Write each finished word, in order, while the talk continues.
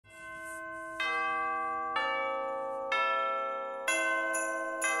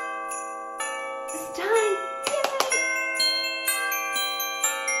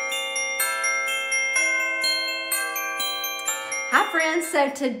friends, so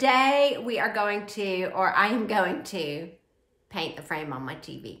today we are going to, or I am going to paint the frame on my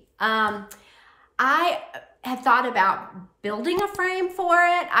TV. I have thought about building a frame for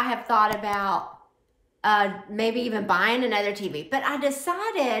it. I have thought about maybe even buying another TV, but I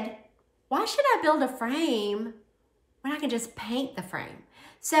decided, why should I build a frame when I can just paint the frame?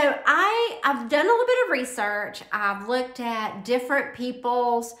 So I've done a little bit of research. I've looked at different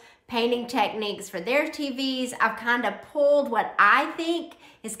people's painting techniques for their TVs. I've kind of pulled what I think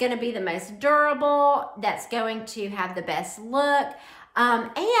is going to be the most durable, that's going to have the best look.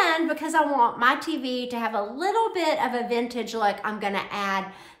 And because I want my TV to have a little bit of a vintage look, I'm going to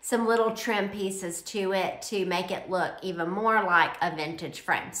add some little trim pieces to it to make it look even more like a vintage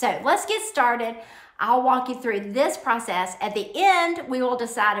frame. So let's get started. I'll walk you through this process. At the end, we will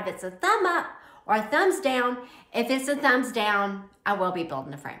decide if it's a thumb up or a thumbs down. If it's a thumbs down, I will be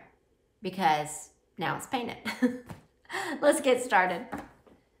building the frame because now it's painted. Let's get started.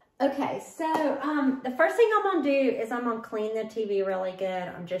 Okay, so the first thing I'm gonna do is I'm gonna clean the TV really good.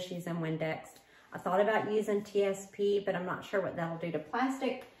 I'm just using Windex. I thought about using TSP, but I'm not sure what that'll do to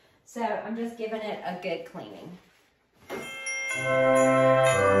plastic. So I'm just giving it a good cleaning.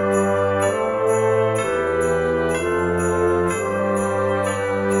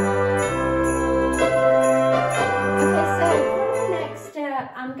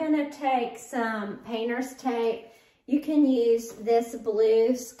 I'm gonna take some painter's tape. You can use this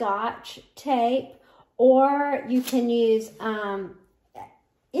blue Scotch tape, or you can use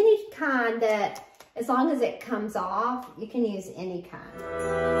any kind that, as long as it comes off, you can use any kind.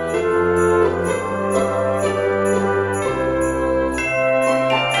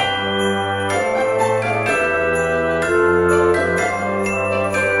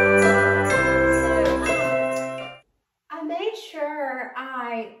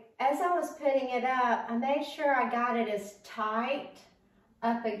 As I was putting it up, I made sure I got it as tight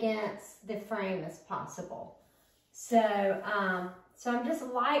up against the frame as possible. So, so I'm just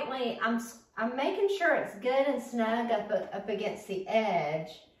lightly, I'm making sure it's good and snug up against the edge,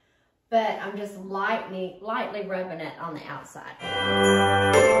 but I'm just lightly rubbing it on the outside.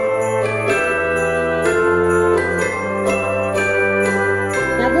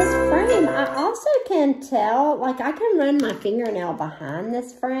 Now this frame, I also can tell, like I can run my fingernail behind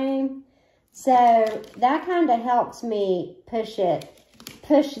this frame. So that kind of helps me push the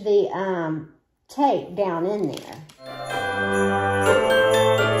tape down in there.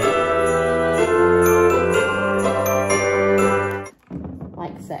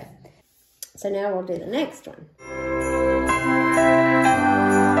 Like so. So now we'll do the next one.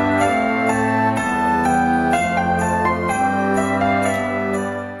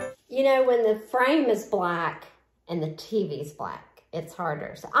 You know, when the frame is black and the TV's black, it's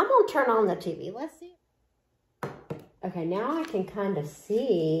harder. So I'm gonna turn on the TV. Let's see. Okay, now I can kind of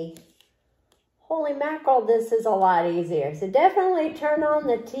see. Holy mackerel, this is a lot easier. So definitely turn on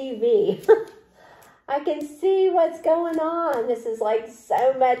the TV. I can see what's going on. This is like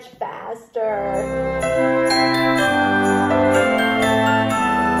so much faster.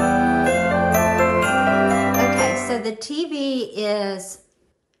 Okay, so the TV is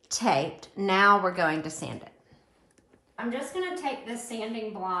taped. Now we're going to sand it. I'm just going to take this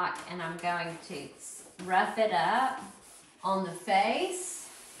sanding block and I'm going to rough it up on the face,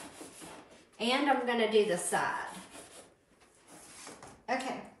 and I'm going to do the side.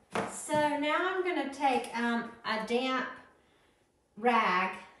 Okay, so now I'm going to take a damp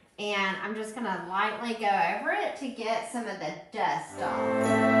rag and I'm just going to lightly go over it to get some of the dust off.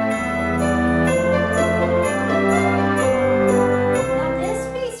 Now this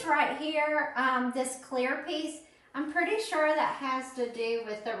piece right here, this clear piece, I'm pretty sure that has to do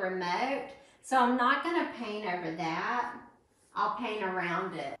with the remote, so I'm not going to paint over that. I'll paint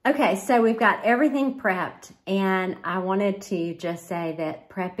around it. Okay, so we've got everything prepped, and I wanted to just say that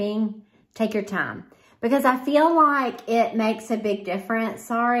prepping, take your time, because I feel like it makes a big difference.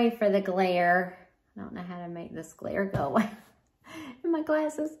 Sorry for the glare. I don't know how to make this glare go away in my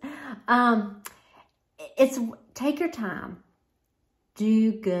glasses. Take your time.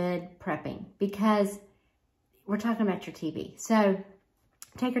 Do good prepping, because we're talking about your TV. So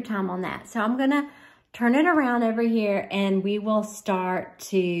take your time on that. So I'm gonna turn it around over here and we will start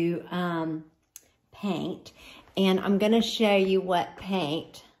to paint. And I'm gonna show you what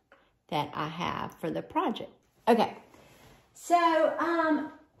paint that I have for the project. Okay, so a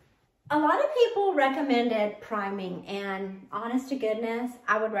lot of people recommended priming, and honest to goodness,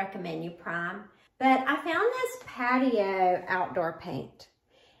 I would recommend you prime. But I found this patio outdoor paint,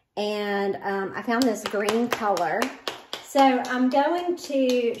 and I found this green color. So I'm going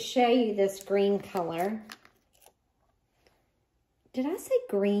to show you this green color Did I say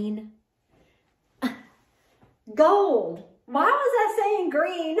green? Gold. Why was I saying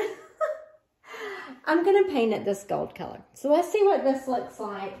green? I'm going to paint it this gold color. So let's see what this looks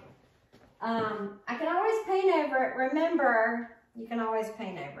like. I can always paint over it. Remember, you can always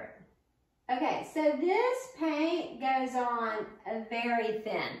paint over it. Okay, so this paint goes on very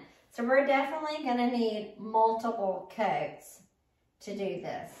thin. So we're definitely going to need multiple coats to do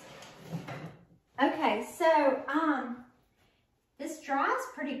this. Okay, so this dries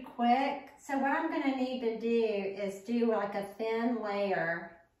pretty quick. So what I'm going to need to do is do like a thin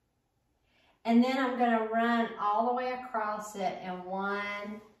layer. And then I'm going to run all the way across it in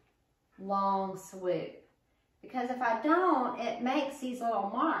one long swoop. Because if I don't, it makes these little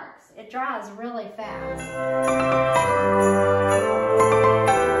marks. It dries really fast.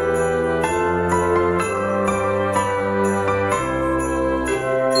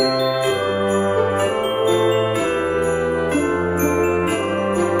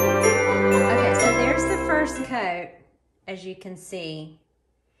 Okay, so there's the first coat, as you can see.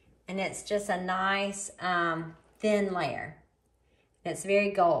 And it's just a nice thin layer. It's very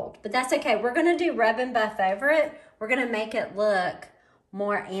gold, but that's okay. We're gonna do rub and buff over it. We're gonna make it look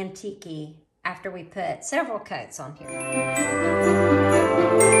more antique-y after we put several coats on here.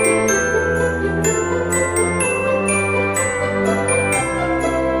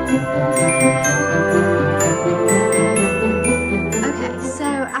 Okay,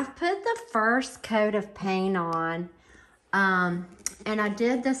 so I've put the first coat of paint on, and I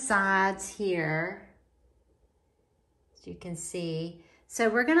did the sides here. You can see. So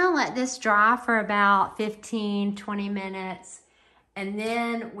we're gonna let this dry for about 15, 20 minutes, and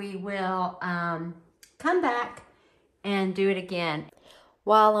then we will come back and do it again.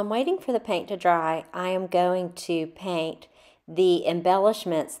 While I'm waiting for the paint to dry, I am going to paint the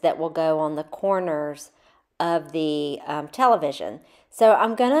embellishments that will go on the corners of the television. So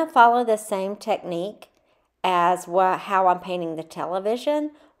I'm gonna follow the same technique as how I'm painting the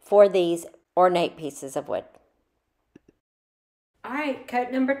television for these ornate pieces of wood. All right,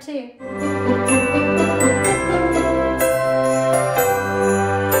 coat number 2.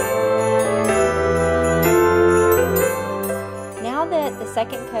 Now that the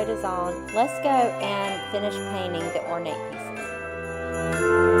second coat is on, let's go and finish painting the ornate pieces.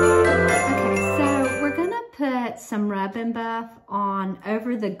 Okay, so we're gonna put some rub and buff on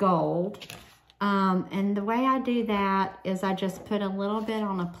over the gold. And the way I do that is I just put a little bit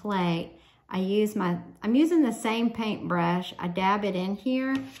on a plate. I'm using the same paintbrush. I dab it in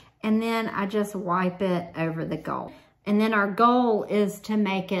here, and then I just wipe it over the gold. And then our goal is to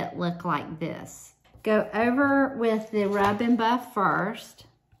make it look like this. Go over with the rub and buff first.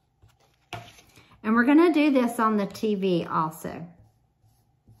 And we're gonna do this on the TV also.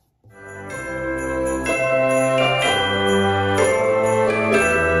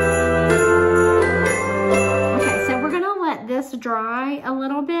 This dry a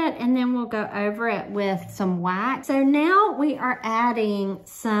little bit, and then we'll go over it with some wax. So now we are adding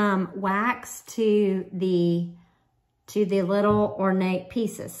some wax to the little ornate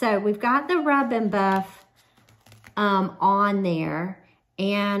pieces. So we've got the rub and buff on there,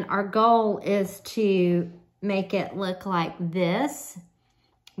 and our goal is to make it look like this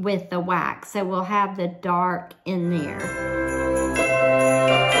with the wax. So we'll have the dark in there.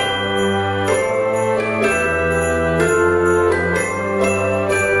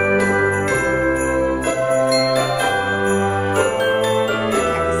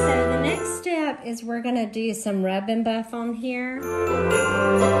 Is we're gonna do some rub and buff on here. This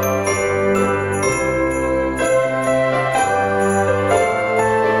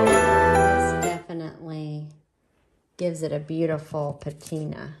definitely gives it a beautiful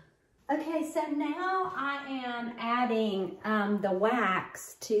patina. Okay, so now I am adding the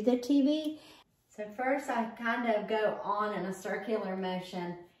wax to the TV. So first I kind of go on in a circular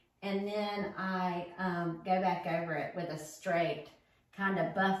motion, and then I go back over it with a straight kind of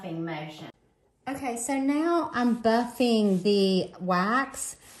buffing motion. Okay, so now I'm buffing the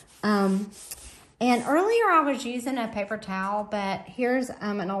wax. And earlier I was using a paper towel, but here's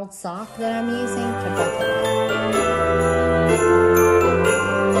an old sock that I'm using to buff it.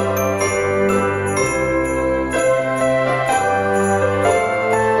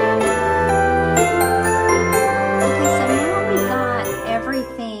 Okay, so now we got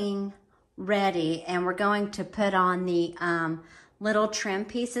everything ready, and we're going to put on the little trim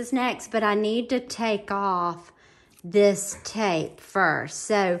pieces next, but I need to take off this tape first.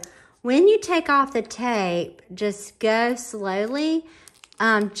 So when you take off the tape, just go slowly,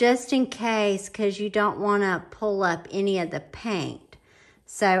 just in case, because you don't want to pull up any of the paint.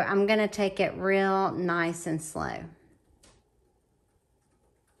 So I'm going to take it real nice and slow.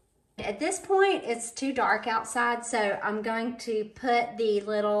 at this point, it's too dark outside, so I'm going to put the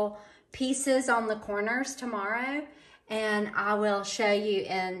little pieces on the corners tomorrow, and I will show you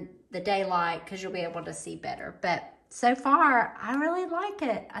in the daylight because you'll be able to see better. But so far, I really like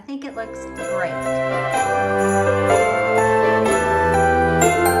it. I think it looks great.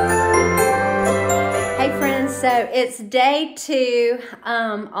 Hey friends, so it's day 2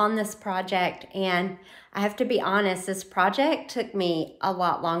 on this project, and I have to be honest, this project took me a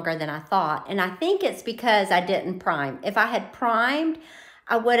lot longer than I thought, and I think it's because I didn't prime. If I had primed,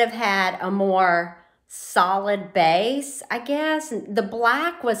 I would have had a more solid base, I guess. The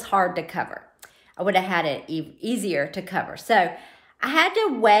black was hard to cover. I would have had it easier to cover. So I had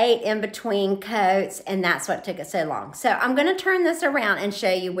to wait in between coats, and that's what took it so long. So I'm gonna turn this around and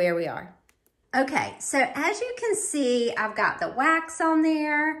show you where we are. Okay, so as you can see, I've got the wax on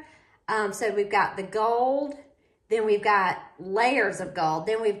there. So we've got the gold, then we've got layers of gold,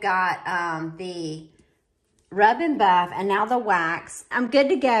 then we've got the rub and buff, and now the wax. I'm good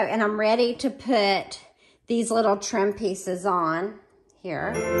to go, and I'm ready to put these little trim pieces on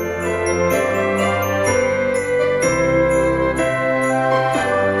here.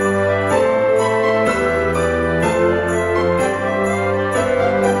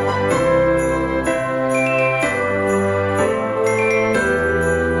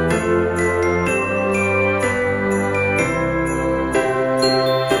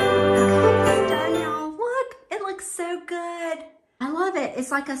 It's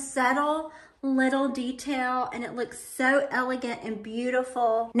like a subtle little detail, and it looks so elegant and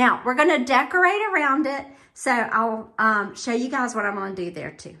beautiful. Now we're gonna decorate around it, so I'll show you guys what I'm gonna do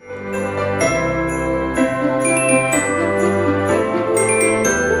there too.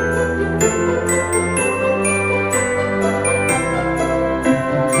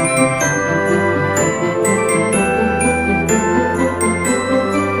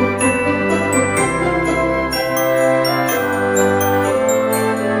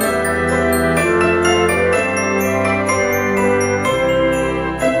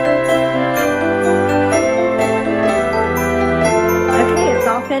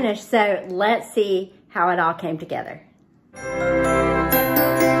 Finished, so let's see how it all came together.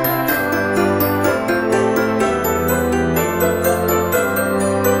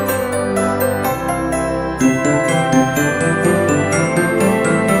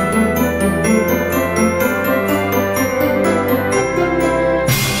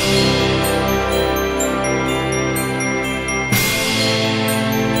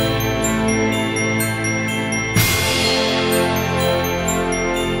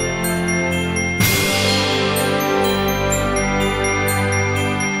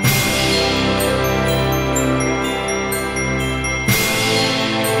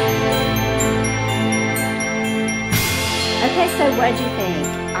 Okay, so what'd you think?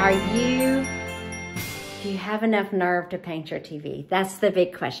 Do you have enough nerve to paint your TV? That's the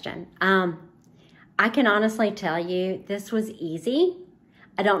big question. I can honestly tell you this was easy.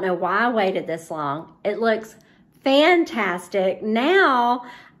 I don't know why I waited this long. It looks fantastic. Now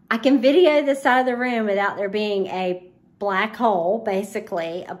I can video this side of the room without there being a black hole,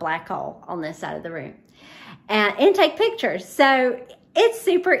 basically a black hole on this side of the room, and take pictures. So it's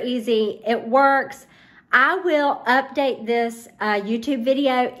super easy. It works. I will update this YouTube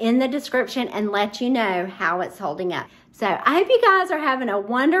video in the description and let you know how it's holding up. So I hope you guys are having a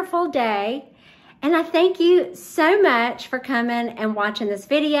wonderful day, and I thank you so much for coming and watching this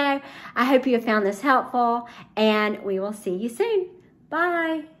video. I hope you have found this helpful, and we will see you soon.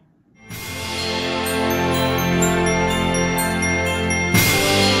 Bye.